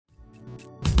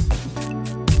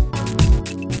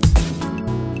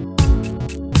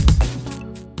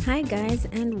Hi guys,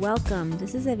 and welcome.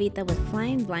 This is Evita with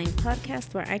Flying Blind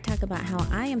Podcast, where I talk about how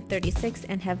I am 36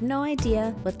 and have no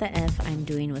idea what the F I'm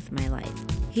doing with my life.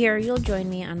 Here you'll join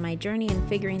me on my journey in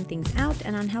figuring things out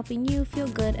and on helping you feel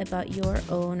good about your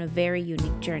own very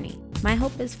unique journey. My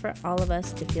hope is for all of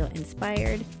us to feel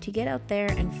inspired to get out there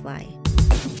and fly.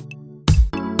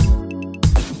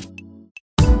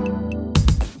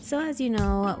 So as you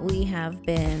know, we have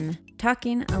been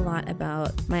talking a lot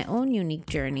about my own unique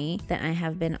journey that I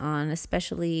have been on,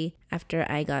 especially after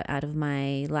I got out of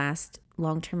my last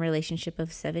long-term relationship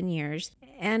of 7 years.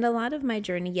 And a lot of my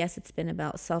journey, yes, it's been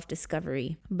about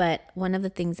self-discovery. But one of the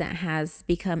things that has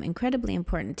become incredibly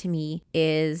important to me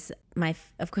is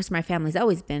of course, my family's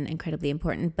always been incredibly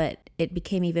important, but it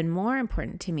became even more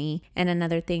important to me. And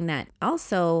another thing that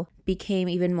also became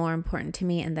even more important to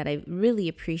me and that I really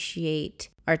appreciate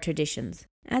are traditions.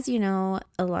 As you know,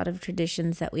 a lot of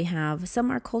traditions that we have,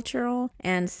 some are cultural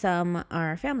and some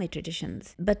are family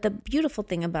traditions. But the beautiful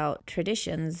thing about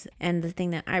traditions, and the thing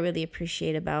that I really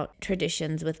appreciate about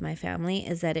traditions with my family,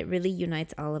 is that it really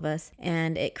unites all of us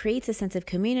and it creates a sense of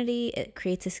community, it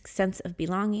creates a sense of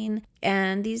belonging.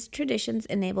 And these traditions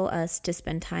enable us to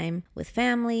spend time with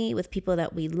family, with people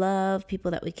that we love, people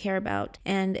that we care about,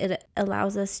 and it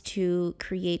allows us to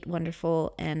create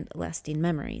wonderful and lasting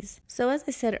memories. So as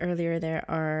I said earlier, there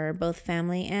are both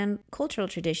family and cultural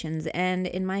traditions, and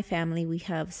in my family we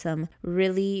have some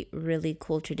really, really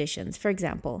cool traditions. For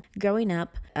example, growing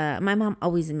up, my mom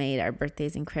always made our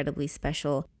birthdays incredibly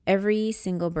special. Every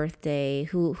single birthday,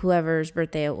 whoever's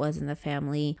birthday it was in the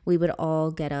family, we would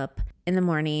all get up in the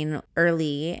morning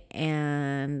early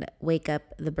and wake up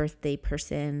the birthday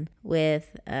person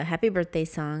with a happy birthday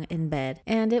song in bed.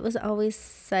 And it was always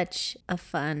such a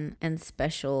fun and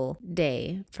special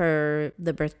day for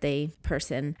the birthday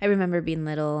person. I remember being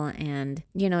little and,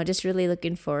 just really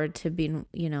looking forward to being,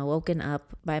 woken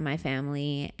up by my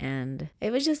family. And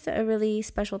it was just a really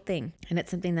special thing. And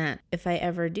it's something that if I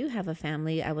ever do have a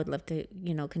family, I would love to,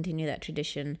 continue that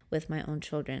tradition with my own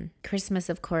children. Christmas,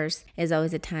 of course, is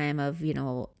always a time of,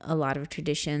 a lot of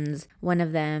traditions. One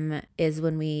of them is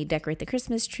when we decorate the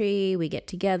Christmas tree, we get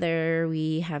together,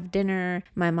 we have dinner.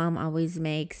 My mom always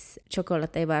makes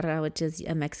chocolate barra, which is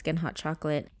a Mexican hot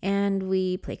chocolate, and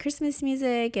we play Christmas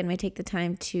music and we take the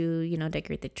time to,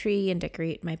 decorate the tree and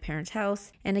decorate my parents'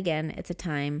 house. And again, it's a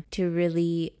time to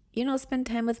really spend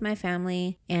time with my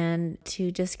family and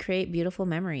to just create beautiful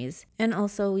memories. And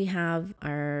also we have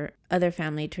our other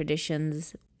family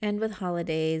traditions. And with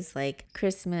holidays like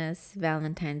Christmas,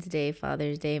 Valentine's Day,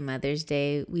 Father's Day, Mother's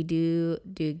Day, we do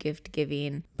gift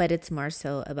giving, but it's more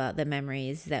so about the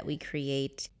memories that we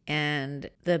create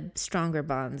and the stronger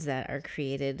bonds that are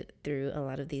created through a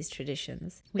lot of these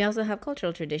traditions. We also have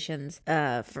cultural traditions.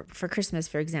 For Christmas,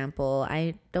 for example,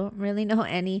 I don't really know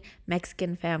any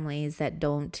Mexican families that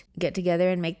don't get together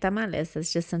and make tamales.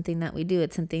 It's just something that we do.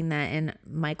 It's something that in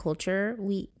my culture,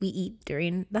 we eat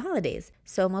during the holidays.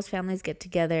 So most families get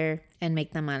together and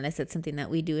make tamales. It's something that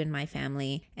we do in my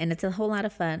family, and it's a whole lot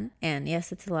of fun. And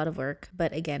yes, it's a lot of work,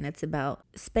 but again, it's about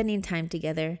spending time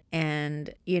together,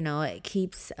 and it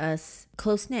keeps us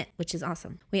close knit, which is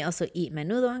awesome. We also eat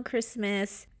menudo on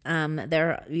Christmas.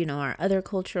 There are other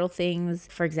cultural things.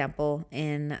 For example,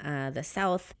 in the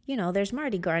South, there's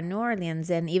Mardi Gras in New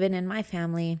Orleans, and even in my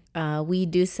family, we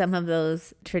do some of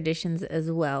those traditions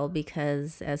as well,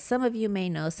 because as some of you may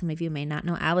know, some of you may not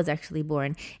know, I was actually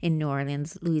born in New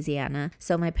Orleans, Louisiana.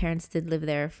 So my parents did live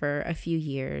there for a few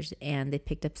years, and they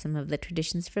picked up some of the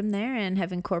traditions from there and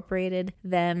have incorporated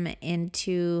them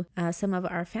into some of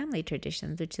our family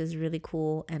traditions, which is really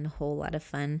cool and a whole lot of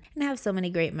fun. And I have so many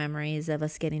great memories of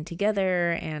us getting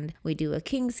together, and we do a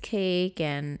king's cake,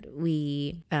 and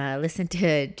we listen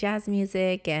to jazz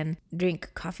music and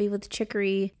drink coffee with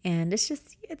chicory, and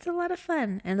it's a lot of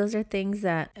fun. And those are things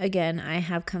that, again, I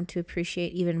have come to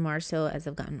appreciate even more so as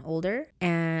I've gotten older,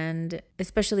 and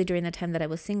especially during the time that I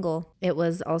was single, it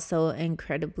was also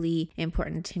incredibly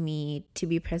important to me to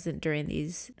be present during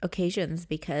these occasions,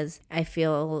 because I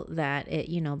feel that it,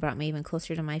 brought me even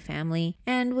closer to my family.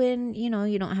 And when, you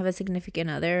don't have a significant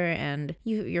other and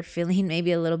you're feeling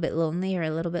maybe a little bit lonely or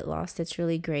a little bit lost, it's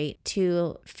really great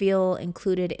to feel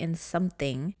included in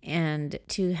something and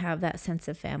to have that sense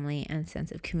of family and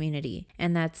sense of community.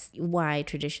 And that's why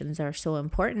traditions are so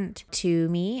important to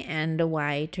me, and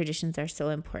why traditions are so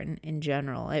important in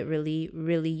general. It really,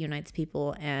 really unites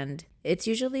people, and it's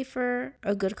usually for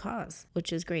a good cause,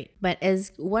 which is great. But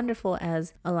as wonderful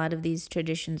as a lot of these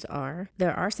traditions are,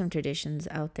 there are some traditions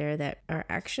out there that are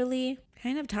actually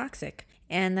kind of toxic.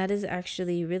 And that is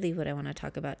actually really what I want to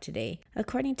talk about today.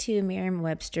 According to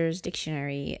Merriam-Webster's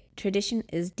dictionary, tradition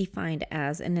is defined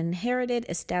as an inherited,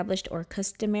 established, or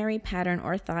customary pattern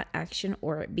or thought, action,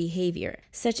 or behavior,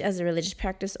 such as a religious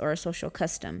practice or a social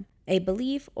custom. A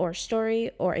belief or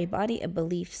story or a body of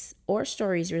beliefs or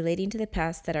stories relating to the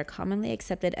past that are commonly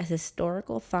accepted as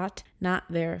historical thought, not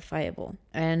verifiable.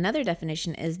 And another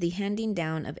definition is the handing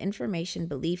down of information,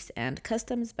 beliefs, and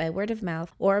customs by word of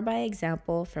mouth or by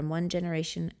example from one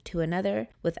generation to another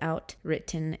without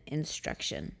written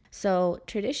instruction. So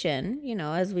tradition,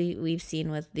 as we've seen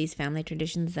with these family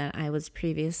traditions that I was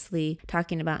previously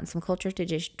talking about, and some culture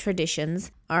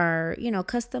traditions are,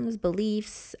 customs,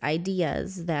 beliefs,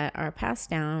 ideas that are passed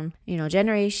down,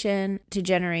 generation to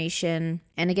generation.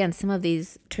 And again, some of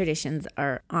these traditions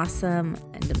are awesome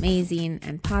and amazing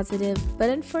and positive, but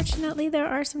unfortunately there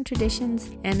are some traditions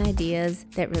and ideas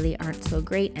that really aren't so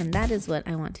great. And that is what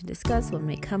I want to discuss when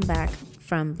we come back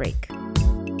from break.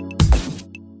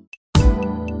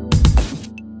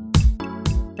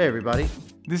 Hey everybody,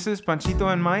 This is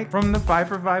Panchito and Mike from the 5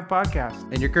 for 5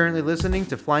 podcast. and you're currently listening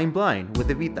to Flying Blind with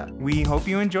Evita. We hope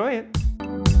you enjoy it.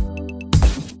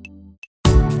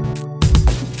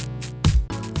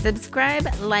 Subscribe,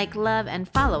 like, love, and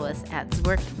follow us at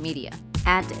Zwerk Media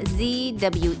at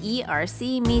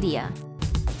ZWERC Media.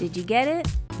 Did you get it?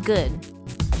 Good.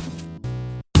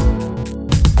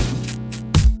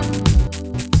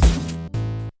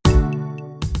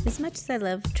 As much as I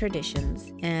love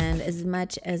traditions, and as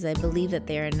much as I believe that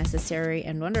they are necessary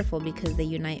and wonderful because they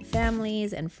unite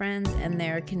families and friends, and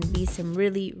there can be some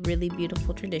really, really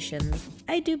beautiful traditions,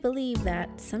 I do believe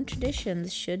that some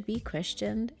traditions should be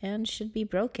questioned and should be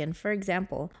broken. For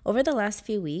example, over the last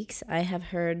few weeks, I have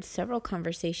heard several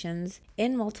conversations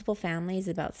in multiple families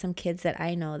about some kids that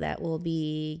I know that will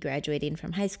be graduating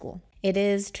from high school. It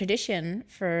is tradition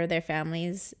for their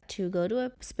families to go to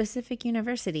a specific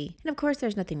university. And of course,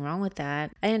 there's nothing wrong with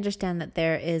that. I understand that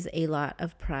there is a lot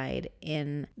of pride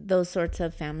in those sorts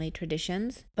of family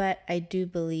traditions, but I do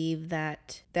believe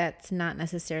that that's not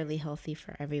necessarily healthy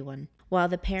for everyone. While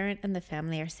the parent and the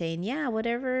family are saying, yeah,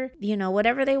 whatever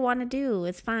they want to do,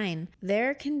 it's fine.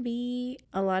 There can be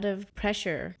a lot of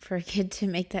pressure for a kid to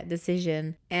make that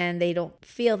decision, and they don't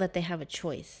feel that they have a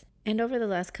choice. And over the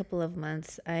last couple of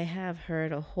months, I have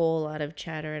heard a whole lot of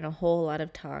chatter and a whole lot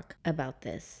of talk about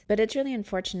this. But it's really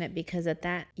unfortunate because at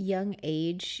that young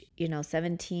age,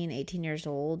 17, 18 years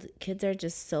old, kids are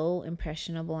just so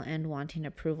impressionable and wanting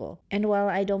approval. And while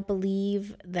I don't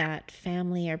believe that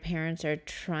family or parents are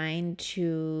trying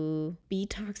to be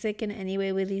toxic in any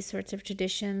way with these sorts of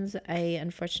traditions, I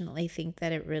unfortunately think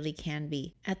that it really can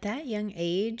be. At that young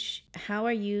age, how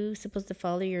are you supposed to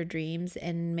follow your dreams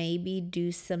and maybe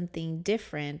do something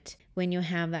different when you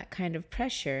have that kind of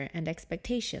pressure and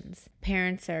expectations?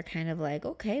 Parents are kind of like,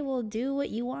 okay, well, do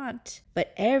what you want.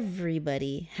 But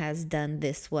everybody has done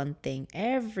this one thing.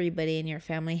 Everybody in your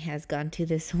family has gone to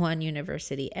this one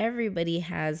university. Everybody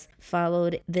has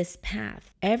followed this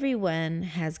path. Everyone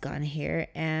has gone here,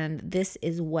 and this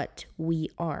is what we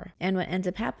are. And what ends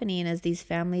up happening is these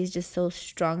families just so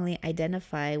strongly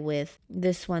identify with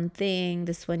this one thing,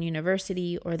 this one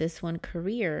university, or this one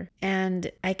career.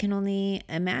 And I can only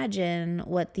imagine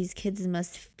what these kids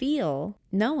must feel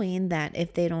knowing that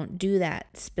if they don't do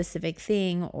that specific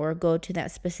thing or go to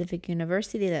that specific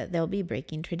university, that they'll be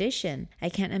breaking tradition. I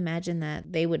can't imagine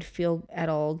that they would feel at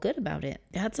all good about it.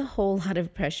 That's a whole lot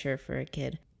of pressure for a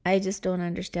kid. I just don't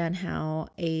understand how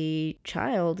a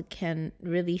child can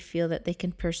really feel that they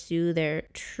can pursue their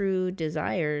true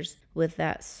desires with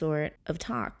that sort of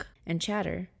talk and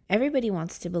chatter. Everybody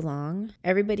wants to belong.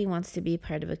 Everybody wants to be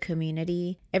part of a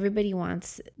community. Everybody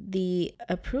wants the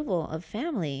approval of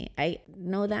family. I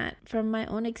know that from my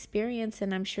own experience,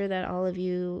 and I'm sure that all of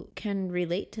you can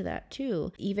relate to that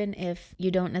too. Even if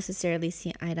you don't necessarily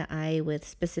see eye to eye with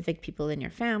specific people in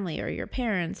your family or your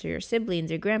parents or your siblings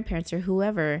or grandparents or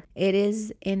whoever, it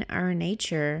is in our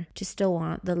nature to still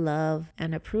want the love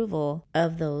and approval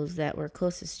of those that we're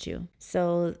closest to.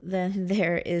 So then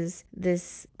there is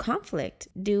this conflict.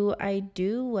 Do I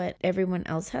do what everyone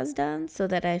else has done so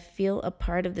that I feel a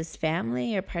part of this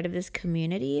family or part of this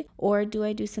community? Or do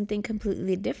I do something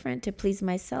completely different to please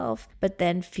myself, but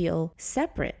then feel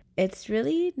separate? It's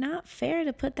really not fair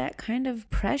to put that kind of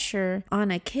pressure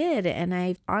on a kid. And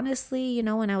I honestly,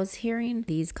 when I was hearing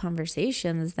these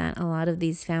conversations that a lot of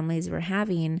these families were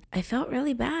having, I felt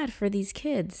really bad for these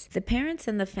kids. The parents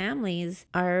and the families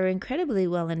are incredibly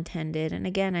well intended. And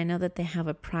again, I know that they have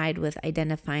a pride with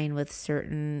identifying with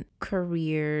certain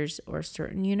careers or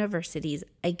certain universities.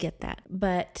 I get that.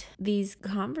 But these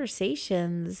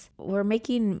conversations were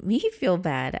making me feel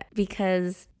bad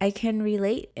because I can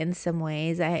relate in some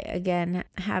ways. I, again,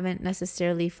 haven't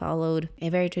necessarily followed a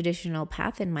very traditional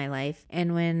path in my life.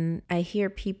 And when I hear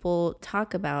people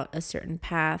talk about a certain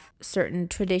path, certain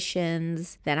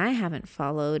traditions that I haven't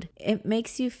followed, it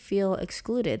makes you feel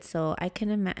excluded. So I can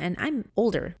imagine, and I'm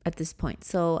older at this point,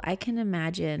 so I can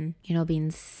imagine, being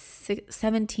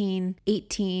 17,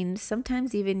 18,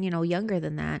 sometimes even, younger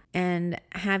than that, and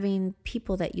having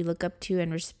people that you look up to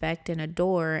and respect and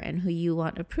adore and who you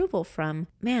want approval from.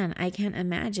 Man, I can't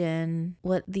imagine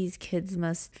what these kids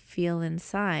must feel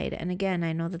inside. And again,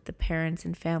 I know that the parents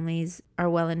and families are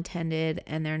well intended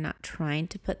and they're not trying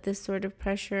to put this sort of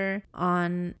pressure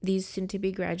on these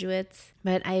soon-to-be graduates,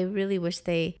 but I really wish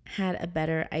they had a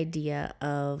better idea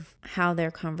of how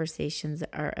their conversations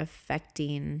are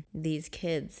affecting these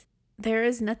kids. There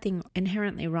is nothing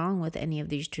inherently wrong with any of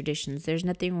these traditions. There's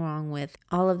nothing wrong with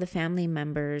all of the family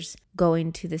members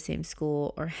going to the same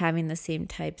school or having the same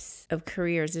types of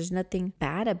careers. There's nothing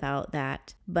bad about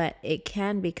that, but it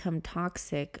can become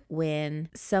toxic when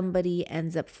somebody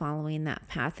ends up following that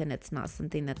path and it's not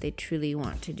something that they truly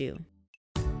want to do.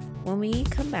 When we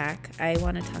come back, I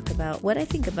want to talk about what I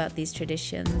think about these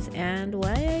traditions and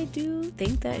why I do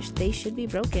think that they should be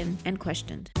broken and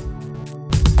questioned.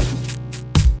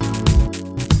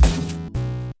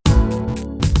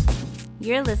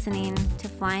 You're listening to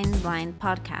Flying Blind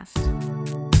Podcast.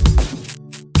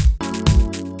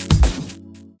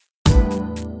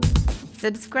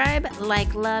 Subscribe,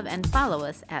 like, love, and follow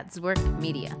us at Zwerk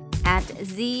Media. At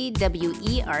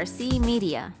ZWERC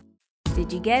Media.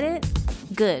 Did you get it?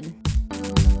 Good.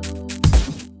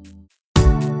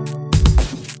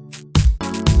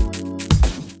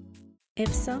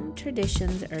 If some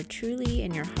traditions are truly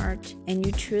in your heart and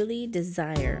you truly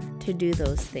desire to do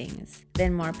those things,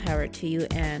 then more power to you,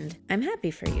 and I'm happy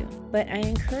for you. But I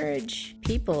encourage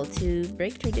people to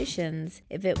break traditions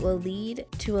if it will lead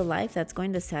to a life that's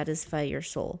going to satisfy your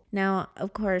soul. Now,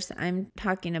 of course, I'm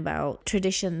talking about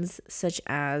traditions such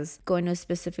as going to a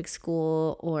specific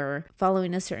school or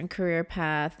following a certain career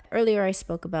path. Earlier, I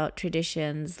spoke about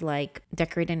traditions like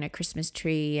decorating a Christmas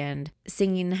tree and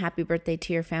singing happy birthday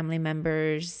to your family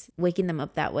members, waking them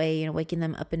up that way, waking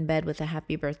them up in bed with a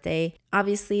happy birthday.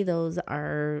 Obviously, those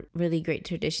are really great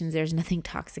traditions. There's nothing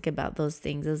toxic about those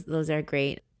things. Those are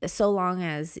great. So long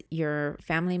as your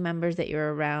family members that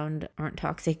you're around aren't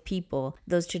toxic people,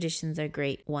 those traditions are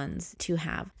great ones to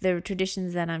have. The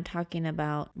traditions that I'm talking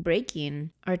about breaking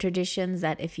are traditions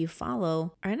that if you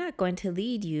follow are not going to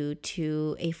lead you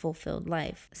to a fulfilled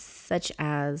life, such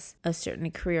as a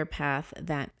certain career path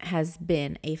that has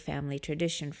been a family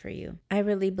tradition for you. I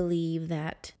really believe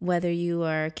that whether you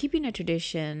are keeping a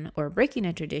tradition or breaking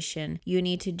a tradition, you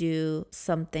need to do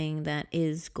something that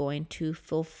is going to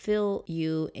fulfill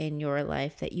you in your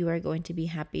life, that you are going to be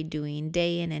happy doing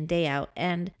day in and day out,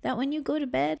 and that when you go to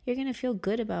bed, you're going to feel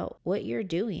good about what you're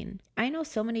doing. I know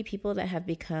so many people that have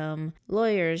become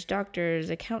lawyers, doctors,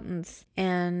 accountants,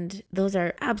 and those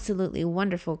are absolutely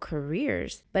wonderful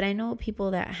careers. But I know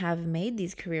people that have made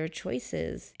these career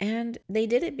choices and they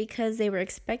did it because they were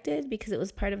expected, because it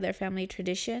was part of their family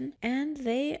tradition, and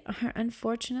they are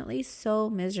unfortunately so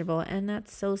miserable, and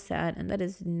that's so sad, and that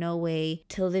is no way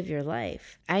to live your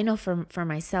life. I know for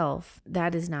myself,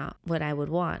 that is not what I would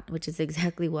want, which is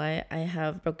exactly why I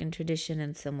have broken tradition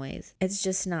in some ways. It's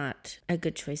just not a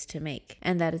good choice to make.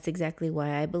 And that is exactly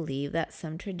why I believe that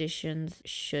some traditions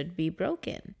should be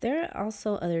broken. There are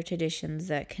also other traditions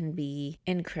that can be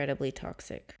incredibly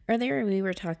toxic. Earlier, we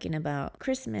were talking about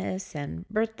Christmas and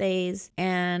birthdays,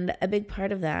 and a big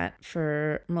part of that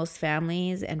for most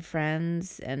families and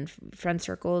friends and friend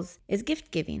circles is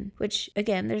gift giving, which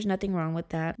again, there's nothing wrong with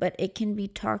that, but it can be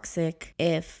toxic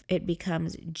if it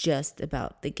becomes just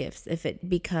about the gifts. If it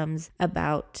becomes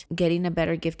about getting a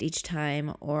better gift each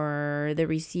time, or the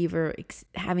receiver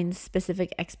having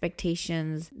specific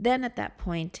expectations, then at that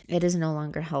point, it is no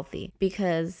longer healthy.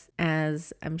 Because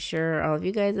as I'm sure all of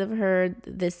you guys have heard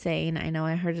this saying, I know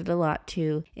I heard it a lot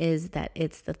too, is that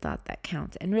it's the thought that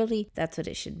counts. And really, that's what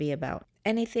it should be about.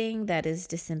 Anything that is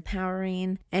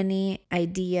disempowering, any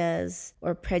ideas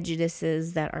or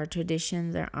prejudices that are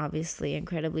traditions are obviously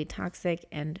incredibly toxic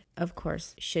and of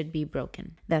course should be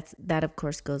broken. That of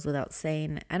course goes without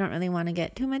saying. I don't really want to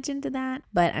get too much into that,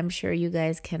 but I'm sure you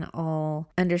guys can all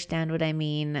understand what I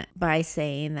mean by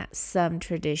saying that some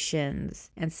traditions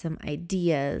and some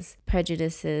ideas,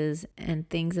 prejudices, and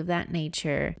things of that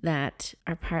nature that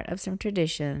are part of some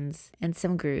traditions and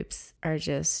some groups are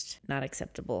just not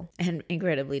acceptable and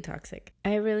incredibly toxic.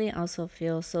 I really also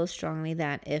feel so strongly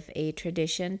that if a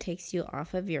tradition takes you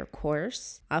off of your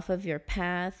course, off of your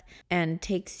path, and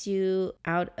takes you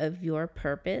out of your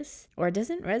purpose, or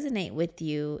doesn't resonate with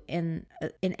you in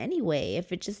any way,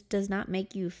 if it just does not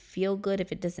make you feel good,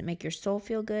 if it doesn't make your soul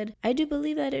feel good, I do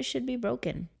believe that it should be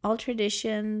broken. All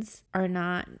traditions are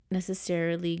not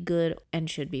necessarily good and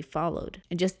should be followed.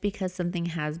 And just because something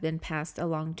has been passed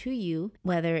along to you,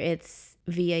 whether it's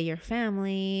via your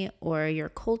family or your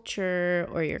culture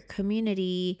or your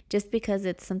community, just because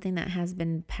it's something that has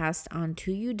been passed on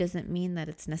to you doesn't mean that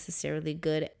it's necessarily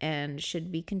good and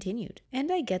should be continued.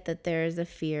 And I get that there is a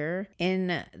fear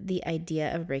in the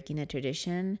idea of breaking a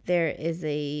tradition. There is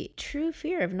a true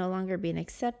fear of no longer being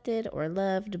accepted or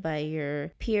loved by your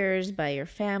peers, by your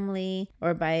family,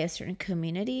 or by a certain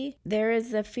community. There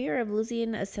is a fear of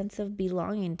losing a sense of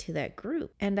belonging to that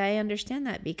group. And I understand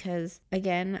that because,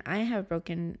 again, I have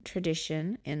broken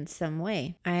tradition in some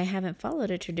way. I haven't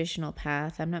followed a traditional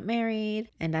path. I'm not married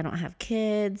and I don't have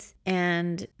kids.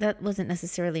 And that wasn't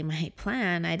necessarily my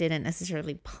plan. I didn't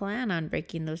necessarily plan on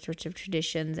breaking those sorts of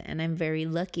traditions. And I'm very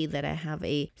lucky that I have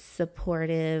a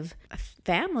supportive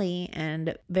family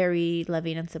and very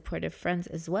loving and supportive friends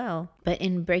as well. But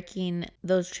in breaking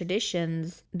those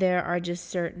traditions, there are just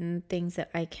certain things that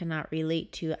I cannot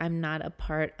relate to. I'm not a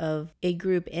part of a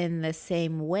group in the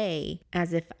same way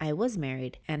as if I was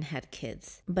married and had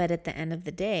kids. But at the end of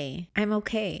the day, I'm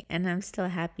okay and I'm still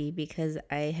happy because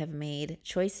I have made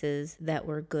choices that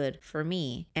were good for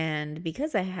me. And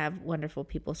because I have wonderful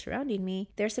people surrounding me,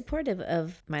 they're supportive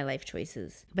of my life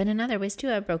choices. But in other ways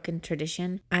too, I've broken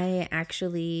tradition. I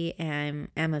actually am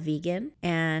a vegan,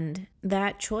 and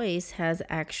that choice has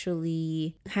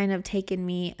actually kind of taken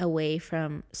me away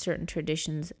from certain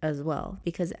traditions as well.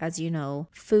 Because as you know,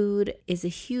 food is a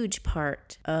huge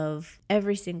part of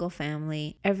every single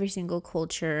family, every single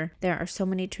culture. There are so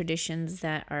many traditions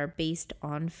that are based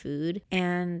on food.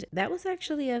 And that was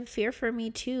actually a fear for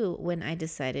me too when I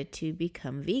decided to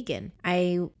become vegan.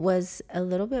 I was a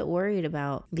little bit worried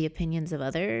about the opinions of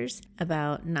others,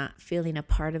 about not feeling a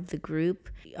part of the group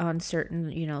on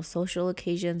certain, social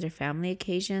occasions or family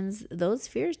occasions. Those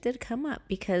fears did come up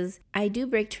because I do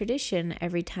break tradition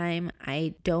every time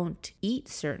I don't eat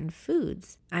certain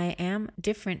foods. I am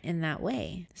different in that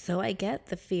way. So I get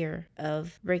the fear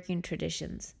of breaking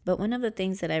traditions. But one of the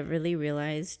things that I've really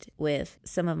realized with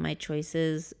some of my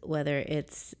choices, whether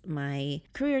it's my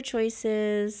career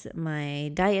choices,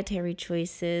 my dietary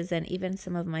choices, and even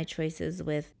some of my choices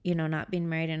with, not being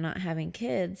married and not having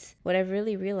kids, what I've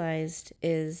really realized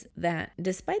is that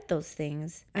despite those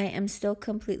things, I am still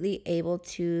completely able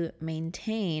to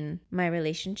maintain my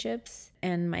relationships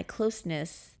and my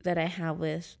closeness that I have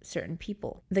with certain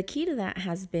people. The key to that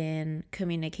has been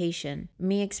communication,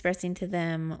 me expressing to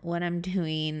them what I'm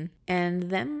doing and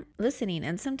them listening.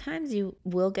 And sometimes you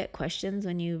will get questions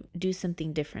when you do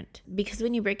something different, because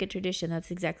when you break a tradition,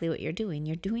 that's exactly what you're doing.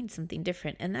 You're doing something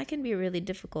different, and that can be really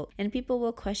difficult, and people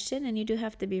will question, and you do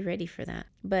have to be ready for that.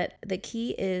 But the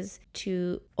key is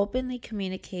to openly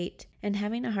communicate and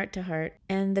having a heart-to-heart,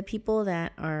 and the people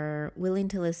that are willing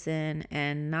to listen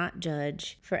and not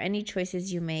judge for any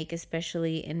choices you make,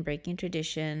 especially in breaking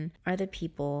tradition, are the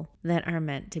people that are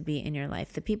meant to be in your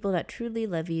life. The people that truly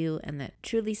love you and that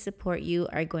truly support you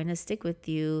are going to stick with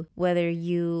you, whether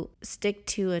you stick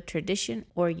to a tradition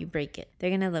or you break it. They're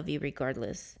going to love you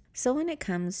regardless. So when it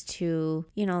comes to,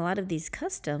 a lot of these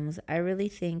customs, I really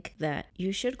think that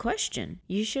you should question.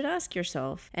 You should ask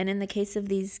yourself. And in the case of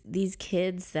these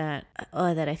kids that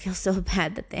I feel so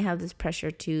bad that they have this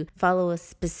pressure to follow a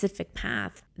specific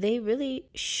path, they really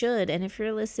should. And if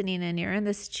you're listening and you're in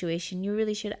this situation, you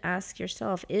really should ask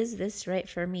yourself, is this right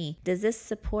for me? Does this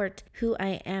support who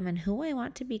I am and who I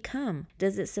want to become?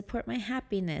 Does it support my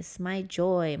happiness, my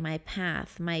joy, my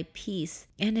path, my peace?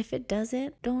 And if it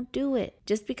doesn't, don't do it.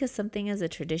 Just because something is a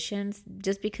tradition,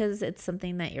 just because it's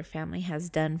something that your family has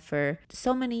done for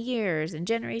so many years and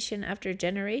generation after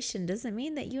generation, doesn't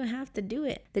mean that you have to do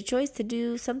it. The choice to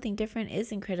do something different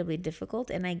is incredibly difficult,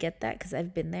 and I get that because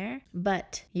I've been there.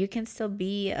 But you can still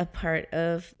be a part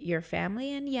of your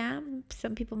family, and yeah,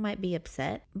 some people might be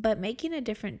upset, but making a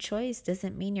different choice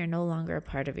doesn't mean you're no longer a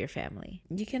part of your family.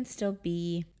 You can still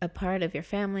be a part of your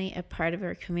family, a part of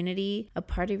your community, a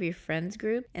part of your friends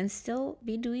group, and still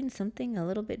be doing something a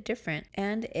little bit different.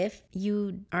 And if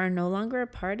you are no longer a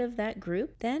part of that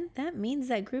group, then that means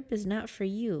that group is not for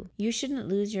you. You shouldn't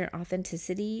lose your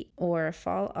authenticity or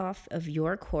fall off of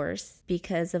your course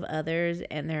because of others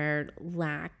and their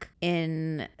lack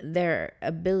in their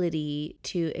ability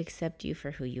to accept you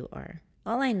for who you are.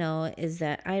 All I know is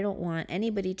that I don't want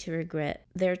anybody to regret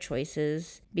their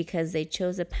choices because they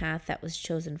chose a path that was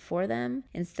chosen for them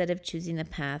instead of choosing a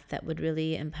path that would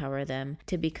really empower them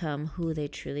to become who they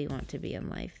truly want to be in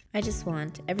life. I just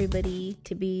want everybody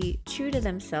to be true to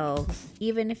themselves,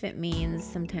 even if it means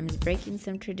sometimes breaking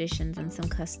some traditions and some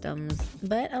customs.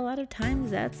 But a lot of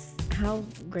times that's how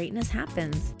greatness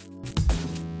happens.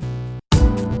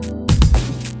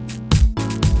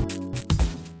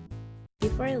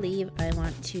 Before I leave, I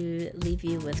want to leave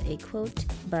you with a quote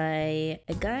by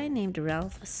a guy named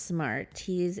Ralph Smart.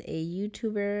 He's a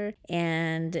YouTuber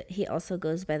and he also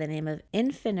goes by the name of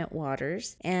Infinite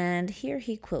Waters. And here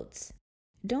he quotes,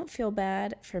 "Don't feel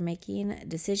bad for making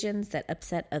decisions that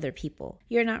upset other people.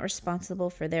 You're not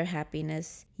responsible for their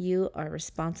happiness. You are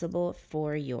responsible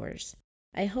for yours."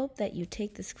 I hope that you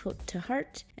take this quote to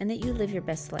heart and that you live your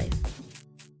best life.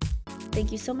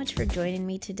 Thank you so much for joining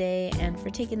me today and for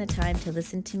taking the time to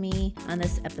listen to me on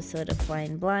this episode of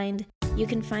Flying Blind. You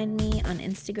can find me on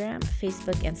Instagram,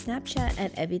 Facebook, and Snapchat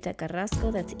at Evita Carrasco.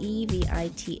 That's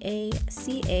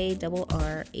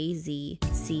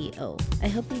EVITACARRAZCO. I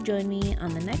hope you join me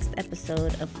on the next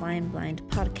episode of Flying Blind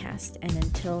podcast. And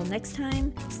until next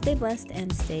time, stay blessed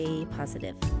and stay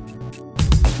positive.